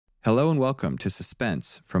Hello and welcome to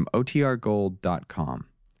Suspense from OTRGold.com.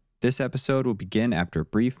 This episode will begin after a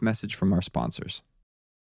brief message from our sponsors.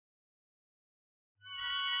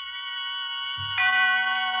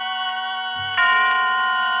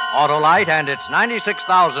 Autolite and its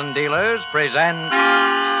 96,000 dealers present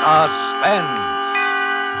Suspense.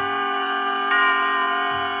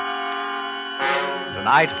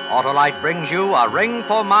 Tonight, Autolite brings you A Ring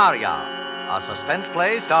for Maria, a suspense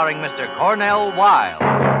play starring Mr. Cornell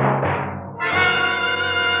Wilde.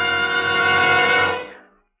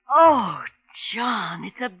 Oh, John,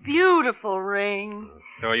 it's a beautiful ring.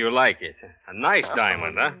 So you like it? A nice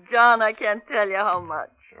diamond, huh? John, I can't tell you how much.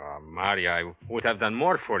 Oh, Maria, I would have done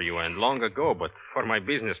more for you and long ago, but for my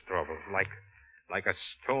business troubles, like a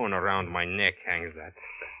stone around my neck hangs that.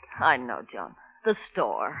 I know, John. The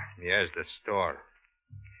store. Yes, the store.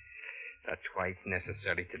 That's why it's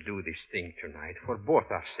necessary to do this thing tonight, for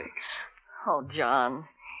both our sakes. Oh, John,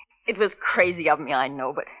 it was crazy of me, I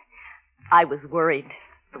know, but I was worried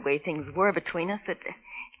the way things were between us that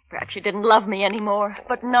perhaps you didn't love me anymore.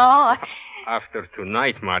 But no, After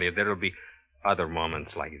tonight, Maria, there will be other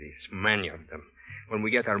moments like this, many of them. When we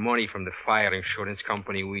get our money from the fire insurance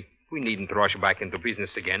company, we needn't rush back into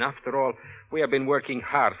business again. After all, we have been working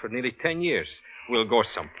hard for nearly 10 years. We'll go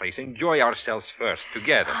someplace, enjoy ourselves first,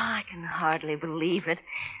 together. I can hardly believe it.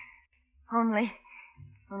 Only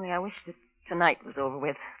I wish that tonight was over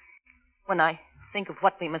with. When I think of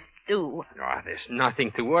what we must do. Oh, there's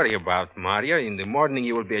nothing to worry about, Maria. In the morning,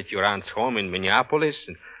 you will be at your aunt's home in Minneapolis,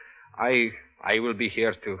 and I will be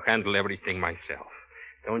here to handle everything myself.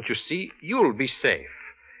 Don't you see? You'll be safe.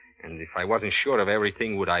 And if I wasn't sure of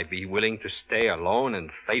everything, would I be willing to stay alone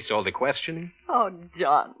and face all the questioning? Oh,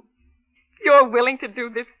 John, you're willing to do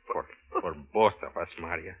this For both of us,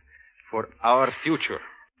 Maria. For our future.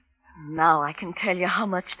 Now I can tell you how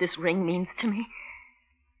much this ring means to me.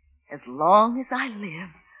 As long as I live,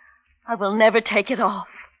 I will never take it off.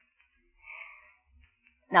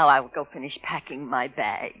 Now I will go finish packing my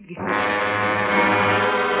bag.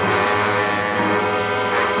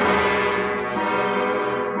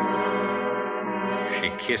 She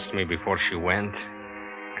kissed me before she went,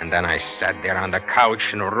 and then I sat there on the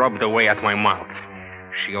couch and rubbed away at my mouth.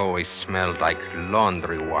 She always smelled like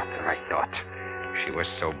laundry water, I thought. She was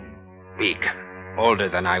so big, older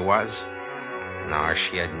than I was. No,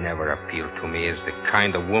 she had never appealed to me as the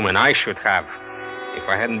kind of woman I should have. If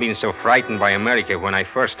I hadn't been so frightened by America when I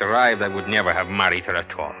first arrived, I would never have married her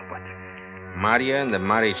at all. But Maria and the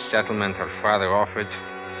marriage settlement her father offered,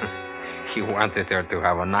 he wanted her to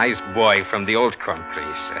have a nice boy from the old country,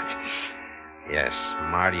 he said. Yes,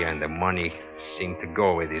 Maria and the money seemed to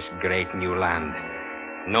go with this great new land.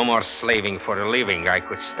 No more slaving for a living. I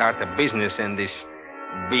could start a business and this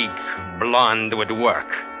big blonde would work.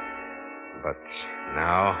 But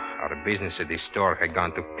now our business at the store had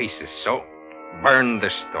gone to pieces, so burn the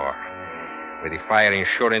store. With the fire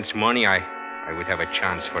insurance money, I would have a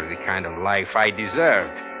chance for the kind of life I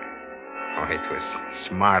deserved. Oh, it was a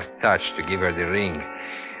smart touch to give her the ring.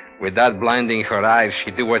 With that blinding her eyes,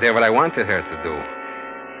 she'd do whatever I wanted her to do.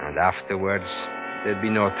 And afterwards, there'd be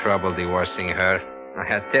no trouble divorcing her. I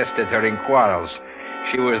had tested her in quarrels.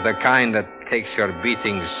 She was the kind that takes her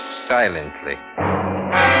beatings silently.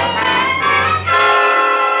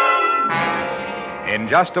 In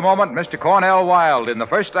just a moment, Mr. Cornell Wilde in the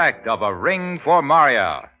first act of A Ring for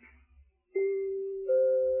Maria.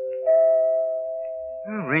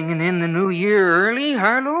 Ringing in the new year early,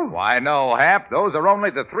 Harlow? Why, no, Hap. Those are only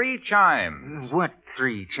the 3 chimes. What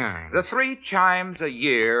 3 chimes? The 3 chimes a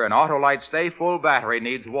year an Autolite Stay Full battery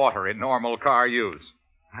needs water in normal car use.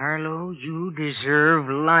 Harlow, you deserve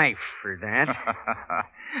life for that.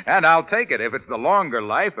 And I'll take it if it's the longer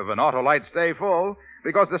life of an Autolite Stay Full,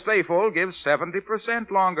 because the Stay Full gives 70%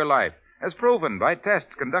 longer life, as proven by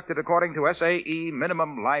tests conducted according to SAE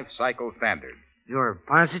minimum life cycle standards. You're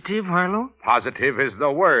positive, Harlow? Positive is the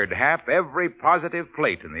word, Hap. Every positive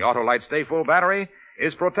plate in the Autolite Stay Full battery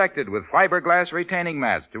is protected with fiberglass retaining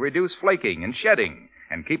mats to reduce flaking and shedding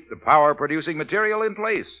and keep the power-producing material in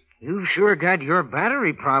place. You've sure got your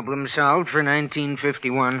battery problem solved for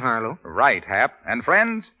 1951, Harlow. Right, Hap. And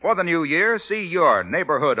friends, for the new year, see your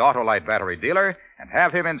neighborhood Autolite battery dealer and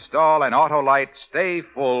have him install an Autolite Stay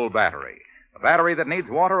Full battery. A battery that needs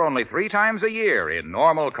water only 3 times a year in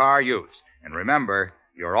normal car use. And remember,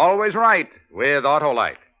 you're always right with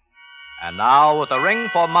Autolite. And now, with A Ring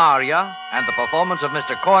for Maria and the performance of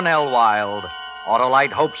Mr. Cornell Wilde,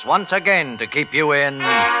 Autolite hopes once again to keep you in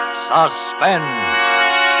suspense.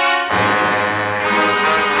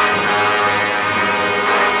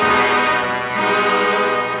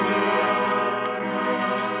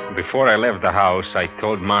 Before I left the house, I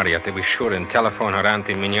told Maria to be sure and telephone her aunt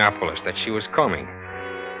in Minneapolis that she was coming.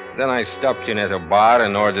 Then I stopped in at a bar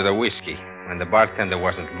and ordered a whiskey. When the bartender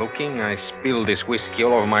wasn't looking, I spilled this whiskey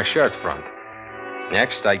all over my shirt front.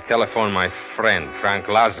 Next, I telephoned my friend, Frank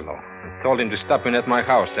Laszlo, and told him to stop in at my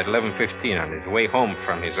house at 11:15 on his way home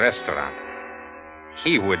from his restaurant.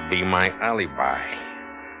 He would be my alibi.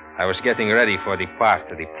 I was getting ready for the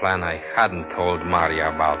part of the plan I hadn't told Maria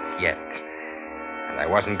about yet. And I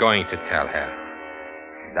wasn't going to tell her.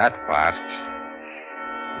 That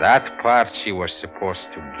part she was supposed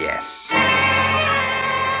to guess.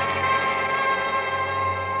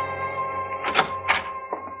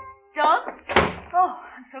 John? Oh,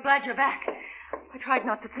 I'm so glad you're back. I tried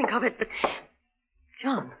not to think of it, but...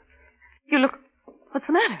 John, you look... What's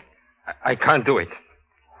the matter? I can't do it.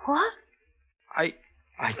 What? I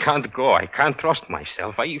can't go. I can't trust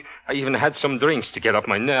myself. I even had some drinks to get up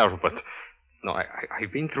my nerve, but... No,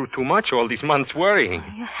 I've been through too much all these months worrying.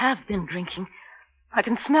 You have been drinking. I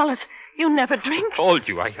can smell it. You never drink. I told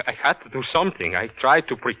you, I had to do something. I tried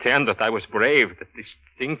to pretend that I was brave, that this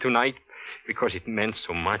thing tonight, because it meant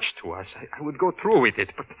so much to us, I would go through with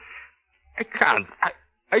it, but I can't.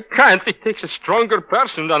 I can't. It takes a stronger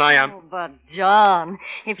person than I am. Oh, but, John,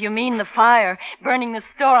 if you mean the fire, burning the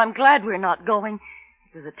store, I'm glad we're not going.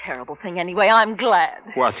 It was a terrible thing anyway. I'm glad.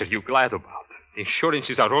 What are you glad about? The insurance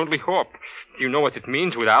is our only hope. Do you know what it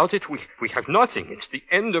means? Without it, we have nothing. It's the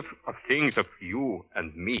end of things, of you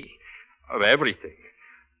and me, of everything.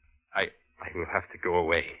 I will have to go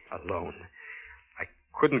away alone. I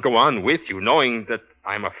couldn't go on with you knowing that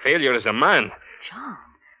I'm a failure as a man. John,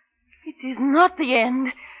 it is not the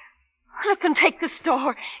end. I can take the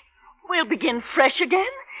store. We'll begin fresh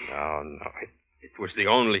again. No. It was the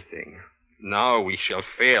only thing. Now we shall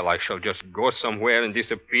fail. I shall just go somewhere and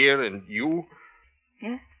disappear, and you...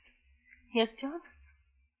 Yes? Yes, John?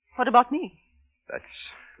 What about me?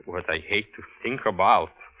 That's what I hate to think about.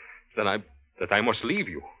 That I must leave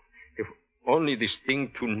you. If only this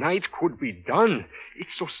thing tonight could be done.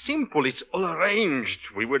 It's so simple. It's all arranged.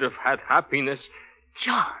 We would have had happiness.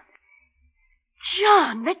 John,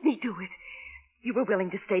 let me do it. You were willing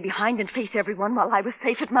to stay behind and face everyone while I was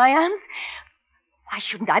safe at my aunt's. Why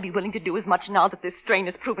shouldn't I be willing to do as much now that this strain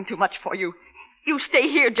has proven too much for you? You stay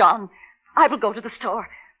here, John. I will go to the store.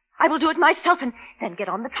 I will do it myself and then get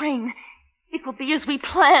on the train. It will be as we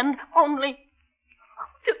planned, only...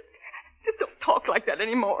 Just don't talk like that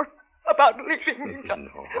anymore about leaving me, John.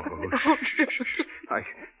 No.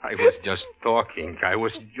 I was just talking.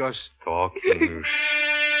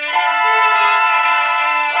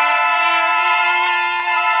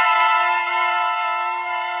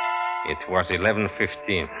 It was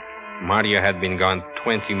 11:15. Maria had been gone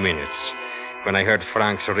 20 minutes when I heard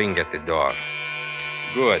Frank's ring at the door.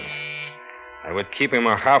 Good. I would keep him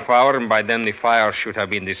a half hour, and by then the fire should have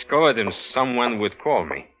been discovered, and someone would call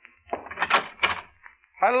me.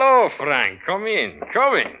 Hello, Frank. Come in.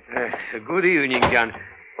 Good evening, John.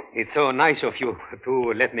 It's so nice of you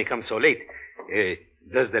to let me come so late.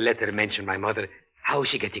 Does the letter mention my mother? How is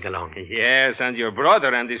she getting along? Yes, and your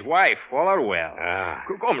brother and his wife all are well.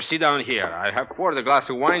 Come, sit down here. I have poured a glass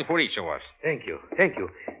of wine for each of us. Thank you.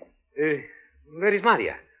 Where is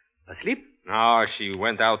Maria? Asleep? No, she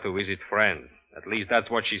went out to visit friends. At least that's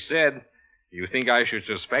what she said. You think I should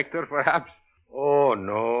suspect her, perhaps? Oh,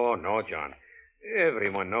 no, John.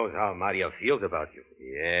 Everyone knows how Maria feels about you.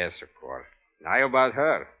 Yes, of course. Now about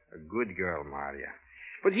her. A good girl, Maria.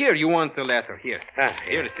 But here, you want the letter. Here.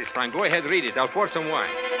 Here it is, Frank. Go ahead, read it. I'll pour some wine.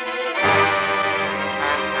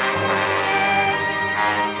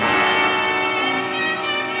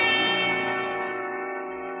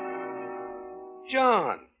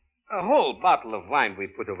 John, a whole bottle of wine we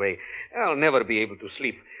put away. I'll never be able to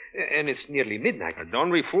sleep. And it's nearly midnight.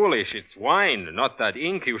 Don't be foolish. It's wine, not that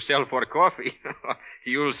ink you sell for coffee.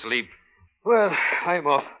 You'll sleep. Well, I'm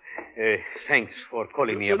off. Thanks for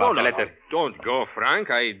calling me about the letter. Don't go, Frank.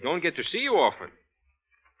 I don't get to see you often.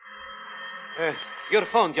 Your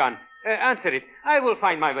phone, John. Answer it. I will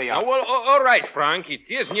find my way out. Oh, well, all right, Frank. It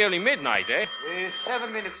is nearly midnight, eh?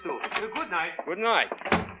 7 minutes to. Good night. Good night.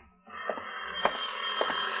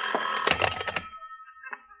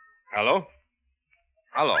 Hello?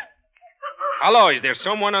 Hello, is there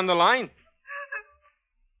someone on the line?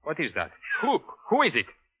 What is that? Who is it?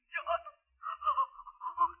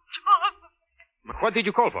 John. What did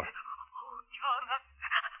you call for? Oh, John,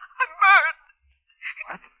 I'm burned.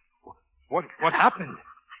 What happened?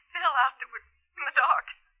 I fell afterwards, in the dark,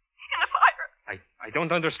 in the fire. I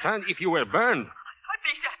don't understand. If you were burned. I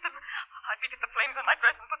beat at them. I beat at the flames on my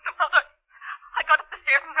dress and put them out. I got up the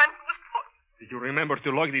stairs and ran from the store. Did you remember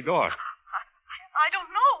to lock the door? I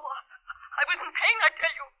don't know.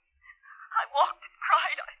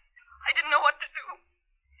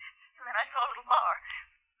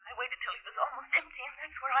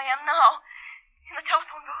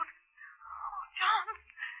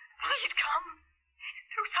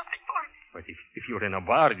 But if you're in a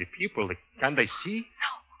bar, the people, can't they see?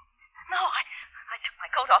 No, I took my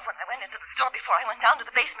coat off when I went into the store before I went down to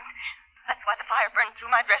the basement. That's why the fire burned through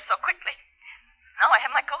my dress so quickly. Now I have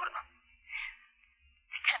my coat on. I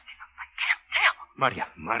can't tell.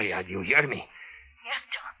 Maria, do you hear me? Yes,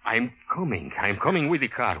 John. I'm coming with the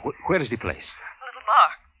car. Where is the place? A little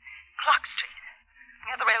bar. Clark Street.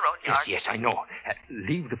 Near the railroad yard. Yes, I know.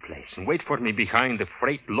 Leave the place and wait for me behind the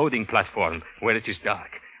freight loading platform where it is dark.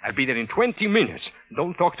 I'll be there in 20 minutes.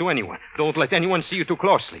 Don't talk to anyone. Don't let anyone see you too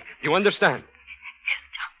closely. Do you understand? Yes,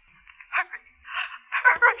 John. Hurry.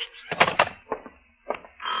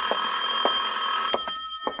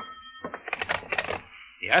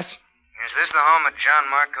 Yes? Is this the home of John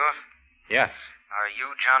Markov? Yes. Are you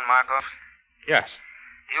John Markov? Yes.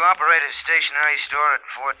 Do you operate a stationery store at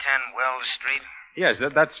 410 Wells Street? Yes,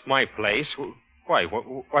 that's my place. Why?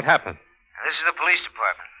 What happened? This is the police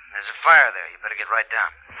department. There's a fire there. You better get right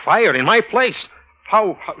down. Fire in my place?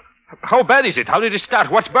 How bad is it? How did it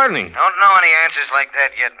start? What's burning? Don't know any answers like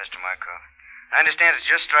that yet, Mr. Markov. I understand it's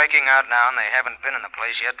just striking out now, and they haven't been in the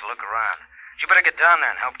place yet to look around. You better get down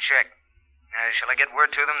there and help check. Shall I get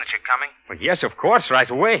word to them that you're coming? Well, yes, of course,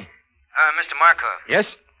 right away. Mr. Markov.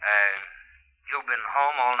 Yes? You've been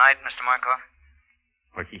home all night, Mr. Markov?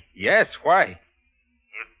 Well, yes, why?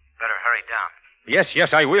 You'd better hurry down. Yes,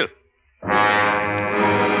 I will.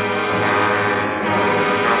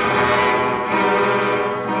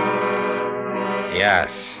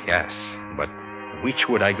 Yes. But which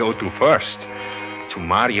would I go to first? To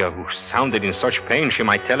Maria, who sounded in such pain she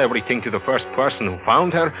might tell everything to the first person who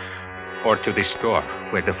found her? Or to the store,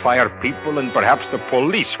 where the fire people and perhaps the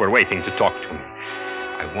police were waiting to talk to me?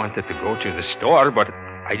 I wanted to go to the store, but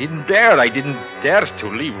I didn't dare. I didn't dare to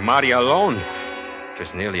leave Maria alone. It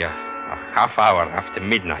was nearly a half hour after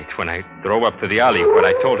midnight when I drove up to the alley where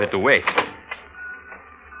I told her to wait.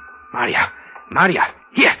 Maria,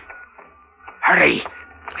 here. Hurry.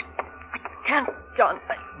 I can't, John.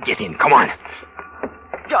 Get in, come on.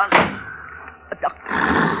 John. A doctor.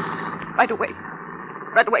 Right away,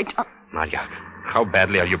 John. Maria, how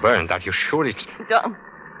badly are you burned? Are you sure it's... John,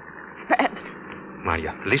 it's bad.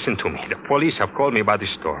 Maria, listen to me. The police have called me about the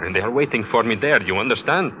store, and they are waiting for me there. Do you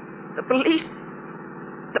understand? The police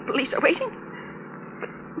are waiting?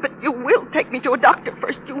 But you will take me to a doctor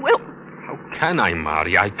first. You will. How can I,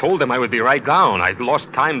 Maria? I told them I would be right down. I'd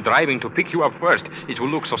lost time driving to pick you up first. It will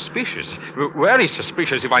look suspicious. Very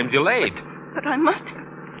suspicious if I'm delayed. But I must.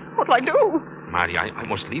 What'll I do? Maria, I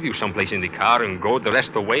must leave you someplace in the car and go the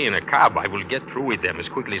rest away in a cab. I will get through with them as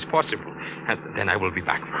quickly as possible. And then I will be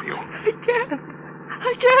back for you.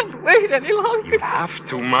 I can't wait any longer. You have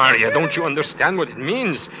to, Maria. Don't you understand what it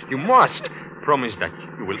means? You must. Promise that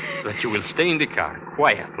you will stay in the car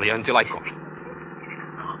quietly until I come.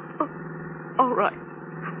 All right.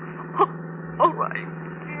 All right.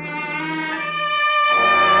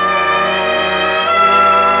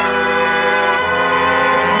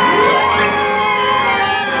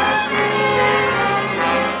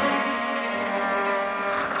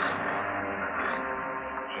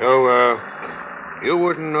 So, you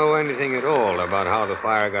wouldn't know anything at all about how the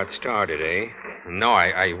fire got started, eh? No,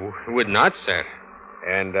 I would not, sir.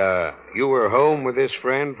 And, you were home with this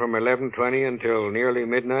friend from 11:20 until nearly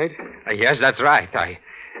midnight? Yes, that's right.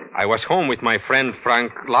 I was home with my friend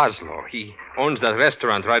Frank Laszlo. He owns that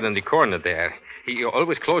restaurant right on the corner there. He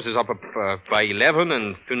always closes up by 11,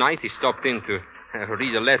 and tonight he stopped in to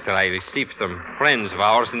read a letter I received from friends of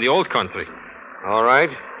ours in the old country. All right.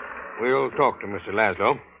 We'll talk to Mr.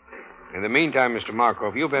 Laszlo. In the meantime, Mr.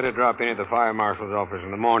 Markov, you better drop in at the fire marshal's office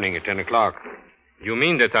in the morning at 10 o'clock. You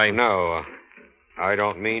mean that I... No, I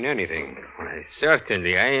don't mean anything. Well,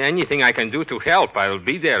 certainly. Anything I can do to help, I'll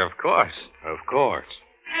be there, of course. Of course.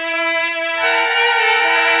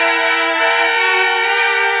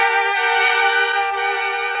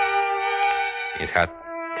 It had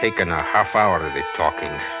taken a half hour of the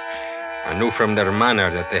talking. I knew from their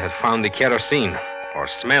manner that they had found the kerosene, or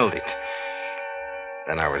smelled it.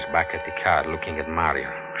 Then I was back at the car looking at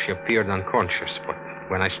Maria. She appeared unconscious, but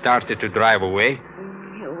when I started to drive away...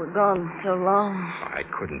 You were gone so long. I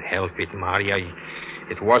couldn't help it, Maria.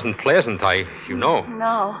 It wasn't pleasant, you know.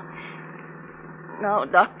 No,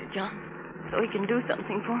 Dr. John, so he can do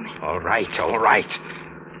something for me. All right. John,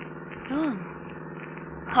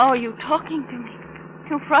 how are you talking to me?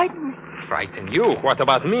 You frighten me. Frighten you? What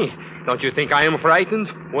about me? Don't you think I am frightened?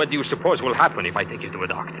 What do you suppose will happen if I take you to a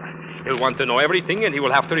doctor? He'll want to know everything, and he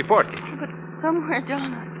will have to report it. But somewhere,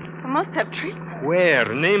 John, I must have treatment.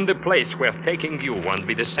 Where? Name the place where taking you won't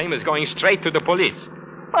be the same as going straight to the police.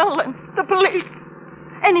 Well, then, the police.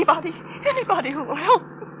 Anybody who will help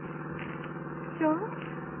me. John?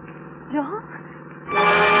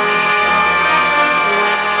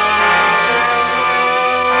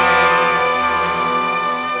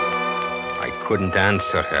 couldn't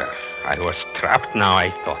answer her. I was trapped now, I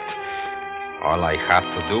thought. All I had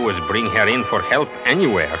to do was bring her in for help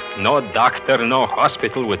anywhere. No doctor, no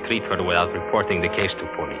hospital would treat her without reporting the case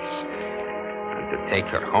to police. And to take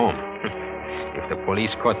her home. If the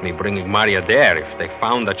police caught me bringing Maria there, if they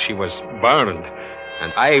found that she was burned,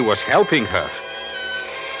 and I was helping her.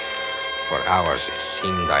 For hours, it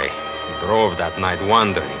seemed, I drove that night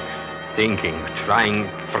wandering, thinking, trying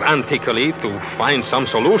frantically to find some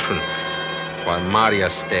solution, while Maria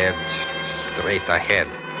stared straight ahead,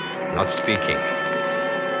 not speaking.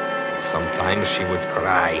 Sometimes she would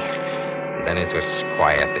cry. Then it was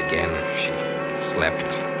quiet again. She slept.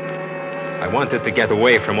 I wanted to get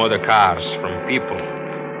away from other cars, from people.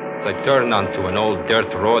 So I turned onto an old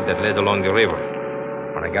dirt road that led along the river.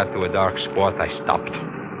 When I got to a dark spot, I stopped.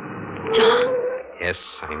 John? Yes,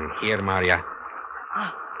 I'm here, Maria.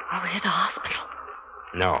 Are we at the hospital?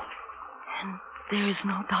 No. And there is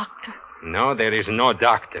no doctor? No, there is no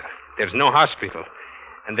doctor. There's no hospital.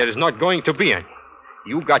 And there is not going to be any.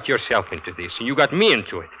 You got yourself into this, and you got me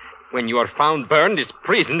into it. When you are found burned, it's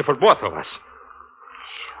prison for both of us.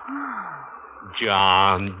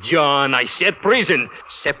 John, I said prison.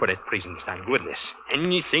 Separate prisons, thank goodness.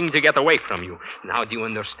 Anything to get away from you. Now, do you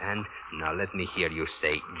understand? Now, let me hear you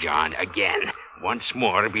say John again. Once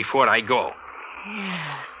more before I go.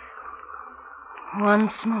 Yes.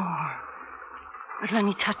 Once more. But let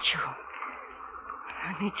me touch you.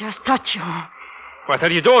 Let me just touch you. What are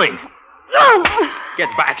you doing? No! Get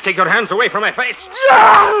back. Take your hands away from my face.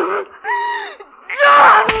 John!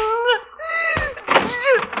 John!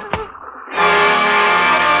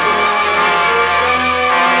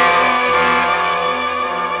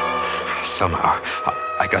 Somehow,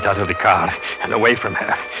 I got out of the car and away from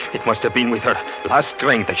her. It must have been with her last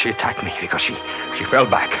strength that she attacked me, because she fell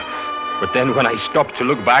back. But then when I stopped to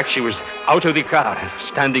look back, she was out of the car,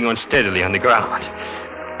 standing unsteadily on the ground.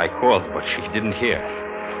 I called, but she didn't hear.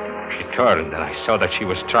 She turned, and I saw that she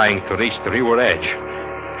was trying to reach the river edge.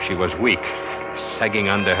 She was weak, sagging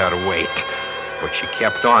under her weight, but she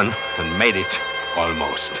kept on and made it,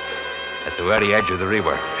 almost. At the very edge of the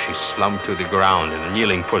river, she slumped to the ground in a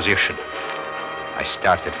kneeling position. I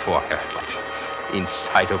started for her, but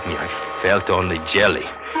inside of me I felt only jelly.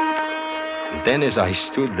 And then as I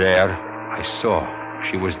stood there, I saw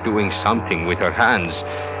she was doing something with her hands,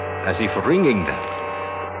 as if wringing them.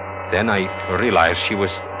 Then I realized she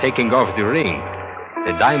was taking off the ring,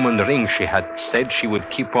 the diamond ring she had said she would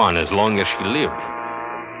keep on as long as she lived.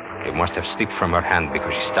 It must have slipped from her hand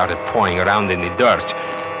because she started pawing around in the dirt.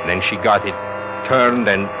 Then she got it, turned,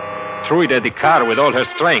 and threw it at the car with all her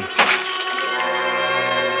strength.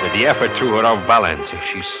 With the effort threw her off balance, and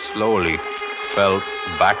she slowly fell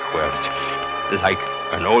backward, like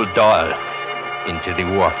an old doll, into the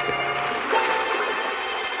water.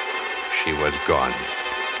 She was gone.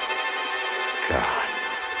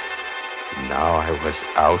 Gone. Now I was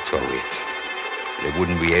out of it. They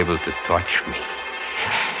wouldn't be able to touch me.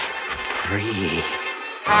 Free.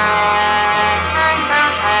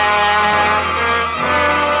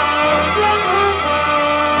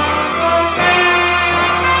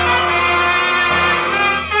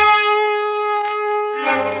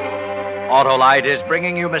 Autolite is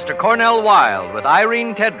bringing you Mr. Cornell Wilde with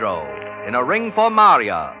Irene Tedrow in A Ring for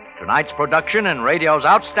Maria, tonight's production in radio's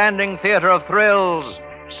outstanding theater of thrills,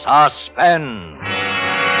 Suspense.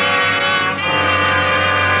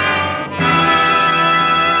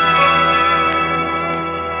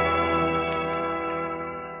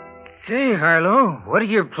 Say, Harlow, what are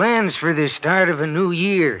your plans for the start of a new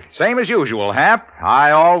year? Same as usual, Hap.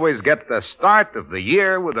 I always get the start of the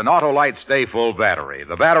year with an Autolite Stay Full battery.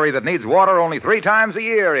 The battery that needs water only 3 times a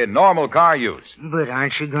year in normal car use. But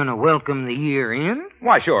aren't you going to welcome the year in?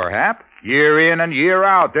 Why, sure, Hap. Year in and year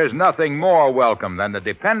out, there's nothing more welcome than the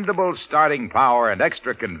dependable starting power and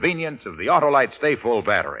extra convenience of the Autolite Stay Full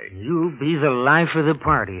battery. You'll be the life of the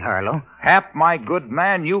party, Harlow. Hap, my good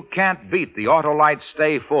man, you can't beat the Autolite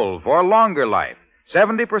Stay Full for longer life.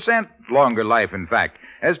 70% longer life, in fact,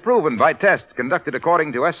 as proven by tests conducted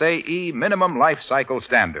according to SAE minimum life cycle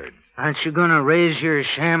standards. Aren't you going to raise your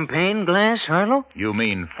champagne glass, Harlow? You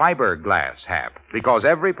mean fiberglass, Hap, because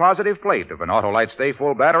every positive plate of an Autolite Stay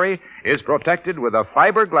Full battery is protected with a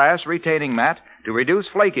fiberglass retaining mat to reduce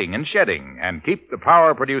flaking and shedding and keep the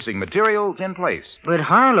power-producing materials in place. But,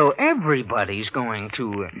 Harlow, everybody's going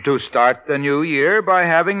to... To start the new year by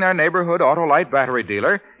having their neighborhood Autolite battery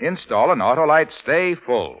dealer install an Autolite Stay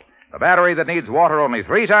Full, the battery that needs water only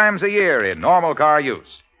 3 times a year in normal car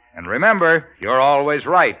use. And remember, you're always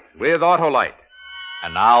right with Autolite.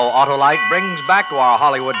 And now Autolite brings back to our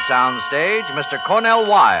Hollywood soundstage Mr. Cornell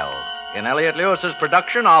Wilde in Elliot Lewis's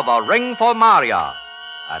production of A Ring for Maria,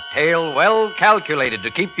 a tale well calculated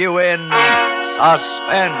to keep you in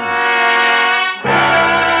suspense.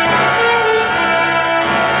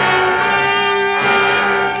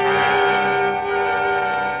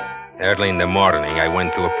 Early in the morning, I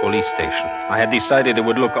went to a police station. I had decided it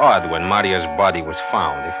would look odd when Maria's body was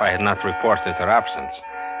found if I had not reported her absence.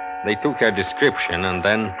 They took her description and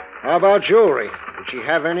then... How about jewelry? Did she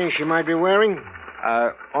have any she might be wearing?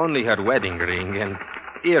 Only her wedding ring and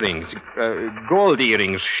earrings. Gold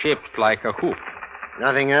earrings shaped like a hoop.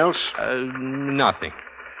 Nothing else? Nothing.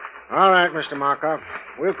 All right, Mr. Markov.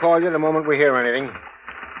 We'll call you the moment we hear anything.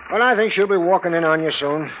 But I think she'll be walking in on you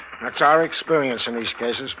soon. That's our experience in these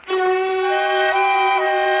cases.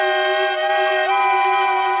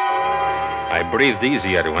 I breathed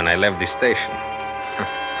easier when I left the station.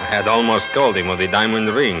 I had almost told him of the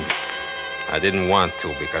diamond ring. I didn't want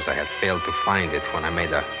to because I had failed to find it when I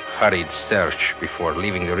made a hurried search before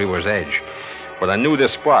leaving the river's edge. But I knew the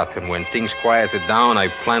spot, and when things quieted down, I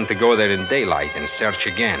planned to go there in daylight and search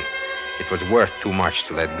again. It was worth too much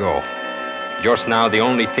to let go. Just now, the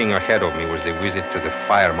only thing ahead of me was the visit to the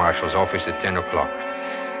fire marshal's office at 10 o'clock.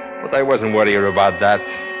 But I wasn't worried about that.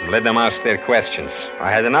 Let them ask their questions.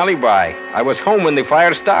 I had an alibi. I was home when the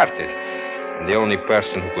fire started. And the only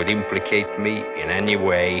person who could implicate me in any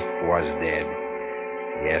way was dead.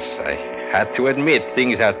 Yes, I had to admit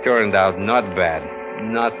things had turned out not bad.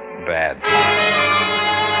 Not bad.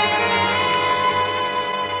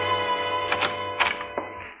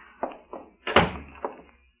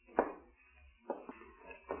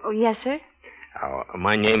 Oh, yes, sir?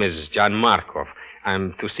 My name is John Markov.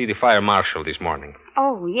 I'm to see the fire marshal this morning.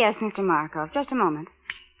 Oh, yes, Mr. Markov. Just a moment.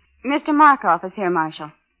 Mr. Markov is here,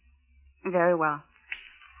 Marshal. Very well.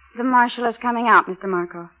 The marshal is coming out, Mr.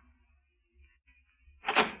 Markov.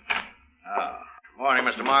 Morning,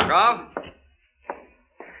 Mr. Markov.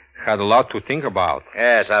 Had a lot to think about.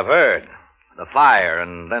 Yes, I've heard. The fire,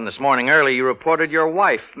 and then this morning early you reported your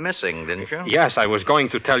wife missing, didn't you? Yes, I was going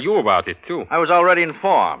to tell you about it, too. I was already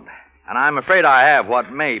informed, and I'm afraid I have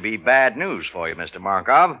what may be bad news for you, Mr.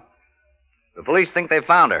 Markov. The police think they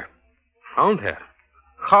found her. Found her?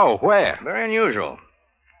 How? Where? Very unusual.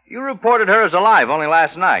 You reported her as alive only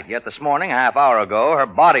last night, yet this morning, a half hour ago, her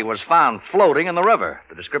body was found floating in the river.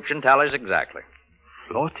 The description tallies exactly.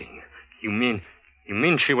 Floating? You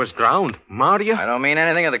mean she was drowned? Maria? I don't mean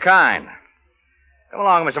anything of the kind. Come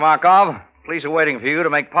along, Mr. Markov. Police are waiting for you to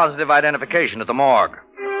make positive identification at the morgue.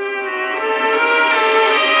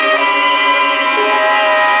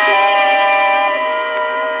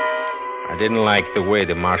 I didn't like the way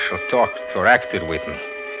the marshal talked or acted with me.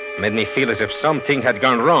 It made me feel as if something had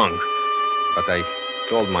gone wrong. But I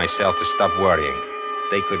told myself to stop worrying.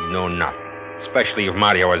 They could know nothing, especially if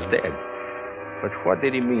Maria was dead. But what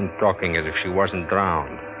did he mean talking as if she wasn't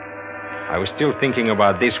drowned? I was still thinking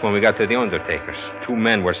about this when we got to the undertaker's. Two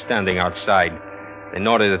men were standing outside. They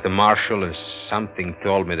nodded at the marshal, and something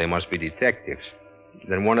told me they must be detectives.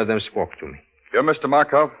 Then one of them spoke to me. You're Mr.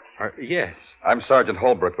 Markov? Yes. I'm Sergeant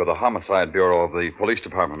Holbrook with the Homicide Bureau of the Police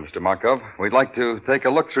Department, Mr. Markov. We'd like to take a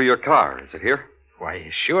look through your car. Is it here? Why,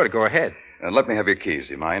 sure, go ahead. And let me have your keys,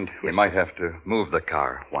 you mind? Yes. We might have to move the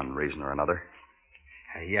car, one reason or another.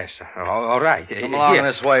 Yes, all right. Come along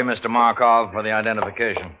this way, Mr. Markov, for the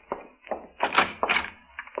identification.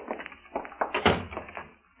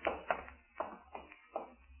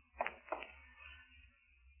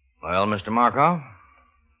 Well, Mr. Markov?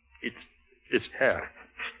 It's her.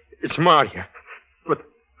 It's Maria. But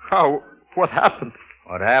how? What happened?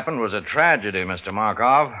 What happened was a tragedy, Mr.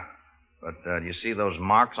 Markov. But do you see those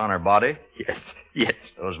marks on her body? Yes.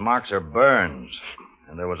 Those marks are burns.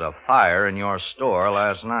 And there was a fire in your store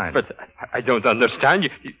last night. But I don't understand.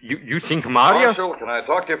 You think Maria... Marshal, can I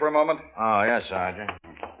talk to you for a moment? Oh, yes, Sergeant.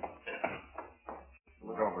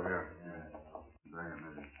 Look over here.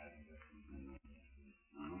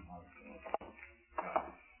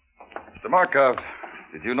 Mr. Markov,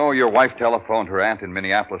 did you know your wife telephoned her aunt in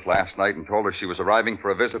Minneapolis last night and told her she was arriving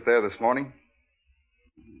for a visit there this morning?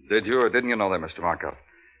 Did you or didn't you know that, Mr. Markov?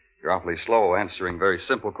 You're awfully slow answering very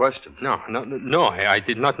simple questions. No, I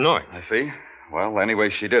did not know it. I see. Well,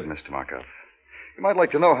 anyway, she did, Mr. Markov. You might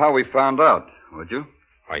like to know how we found out, would you?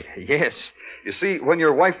 Why, yes. You see, when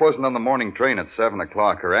your wife wasn't on the morning train at 7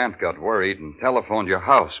 o'clock, her aunt got worried and telephoned your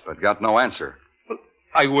house, but got no answer. Well,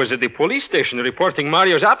 I was at the police station reporting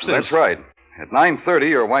Maria's absence. That's right. At 9:30,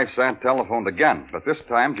 your wife's aunt telephoned again, but this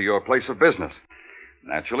time to your place of business.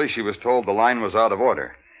 Naturally, she was told the line was out of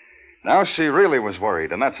order. Now she really was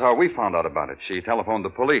worried, and that's how we found out about it. She telephoned the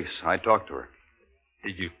police. I talked to her.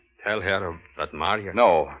 Did you tell her that Maria...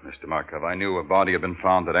 No, Mr. Markov. I knew a body had been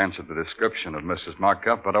found that answered the description of Mrs.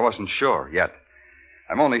 Markov, but I wasn't sure yet.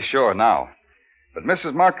 I'm only sure now. But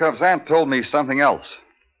Mrs. Markov's aunt told me something else.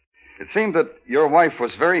 It seemed that your wife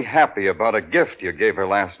was very happy about a gift you gave her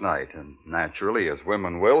last night, and naturally, as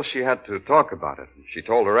women will, she had to talk about it. She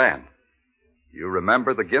told her aunt. You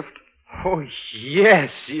remember the gift? Oh,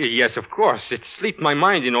 yes, of course. It slipped my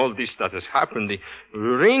mind in all this that has happened. The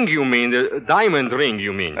ring, you mean? The diamond ring,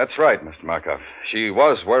 you mean? That's right, Mr. Markov. She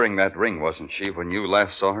was wearing that ring, wasn't she, when you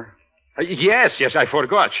last saw her? Yes, I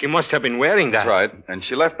forgot. She must have been wearing that. That's right. And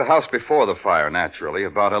she left the house before the fire, naturally,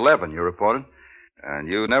 about 11, you reported. And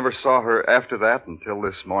you never saw her after that until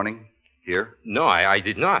this morning, here? No, I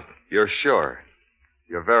did not. You're sure?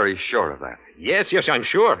 You're very sure of that? Yes, I'm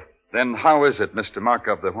sure. Then how is it, Mr.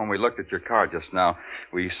 Markov, that when we looked at your car just now,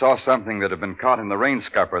 we saw something that had been caught in the rain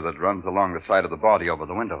scupper that runs along the side of the body over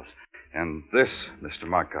the windows? And this, Mr.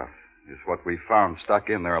 Markov, is what we found stuck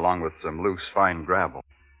in there along with some loose, fine gravel.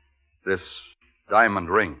 This diamond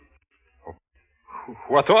ring.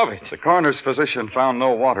 What of it? The coroner's physician found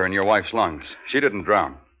no water in your wife's lungs. She didn't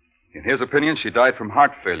drown. In his opinion, she died from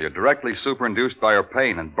heart failure, directly superinduced by her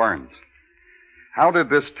pain and burns. How did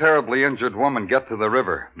this terribly injured woman get to the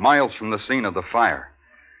river, miles from the scene of the fire?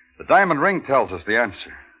 The diamond ring tells us the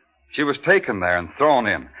answer. She was taken there and thrown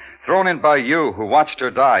in. Thrown in by you, who watched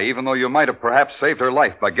her die, even though you might have perhaps saved her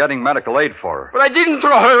life by getting medical aid for her. But I didn't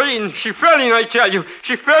throw her in. She fell in, I tell you.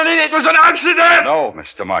 She fell in. It was an accident. No,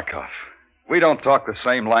 Mr. Markov. We don't talk the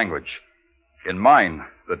same language. In mine,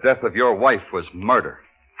 the death of your wife was murder.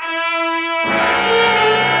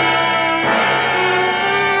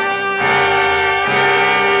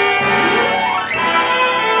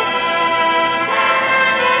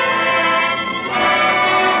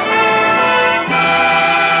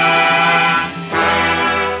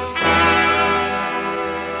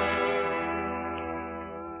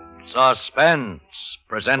 Suspense,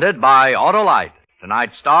 presented by Autolite.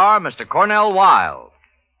 Tonight's star, Mr. Cornell Wilde.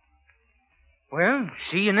 Well,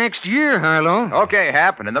 see you next year, Harlow. Okay,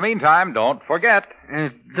 Hap, and in the meantime, don't forget.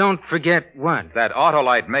 Don't forget what? That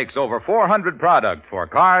Autolite makes over 400 products for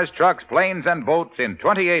cars, trucks, planes, and boats in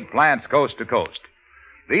 28 plants coast to coast.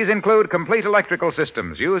 These include complete electrical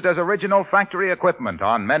systems used as original factory equipment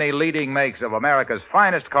on many leading makes of America's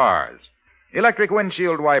finest cars. Electric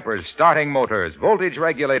windshield wipers, starting motors, voltage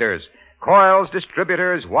regulators, coils,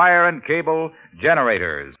 distributors, wire and cable,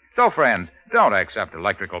 generators. So, friends, don't accept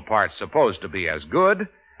electrical parts supposed to be as good.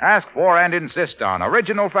 Ask for and insist on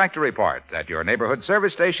original factory parts at your neighborhood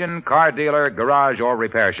service station, car dealer, garage, or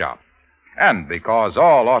repair shop. And because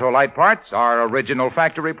all Autolite parts are original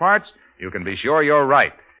factory parts, you can be sure you're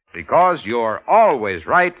right, because you're always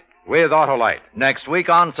right with Autolite. Next week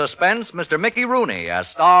on Suspense, Mr. Mickey Rooney as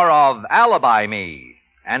star of Alibi Me.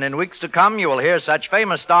 And in weeks to come, you will hear such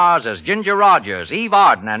famous stars as Ginger Rogers, Eve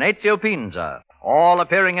Arden, and Ezio Pinza, all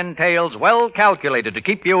appearing in tales well calculated to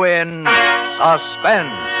keep you in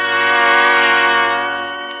suspense.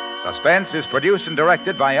 Suspense is produced and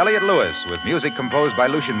directed by Elliott Lewis, with music composed by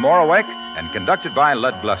Lucien Moraweck and conducted by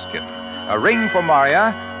Lud Gluskin. A Ring for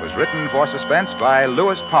Maria was written for Suspense by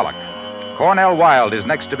Louis Pollock. Cornell Wilde is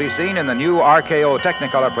next to be seen in the new RKO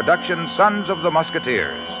Technicolor production, Sons of the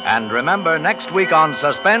Musketeers. And remember, next week on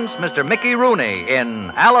Suspense, Mr. Mickey Rooney in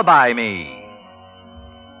Alibi Me.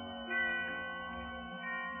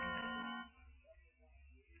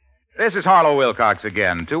 This is Harlow Wilcox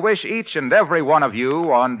again to wish each and every one of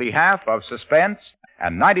you, on behalf of Suspense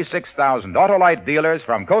and 96,000 Autolite dealers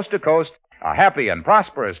from coast to coast, a happy and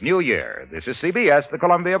prosperous new year. This is CBS, the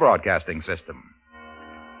Columbia Broadcasting System.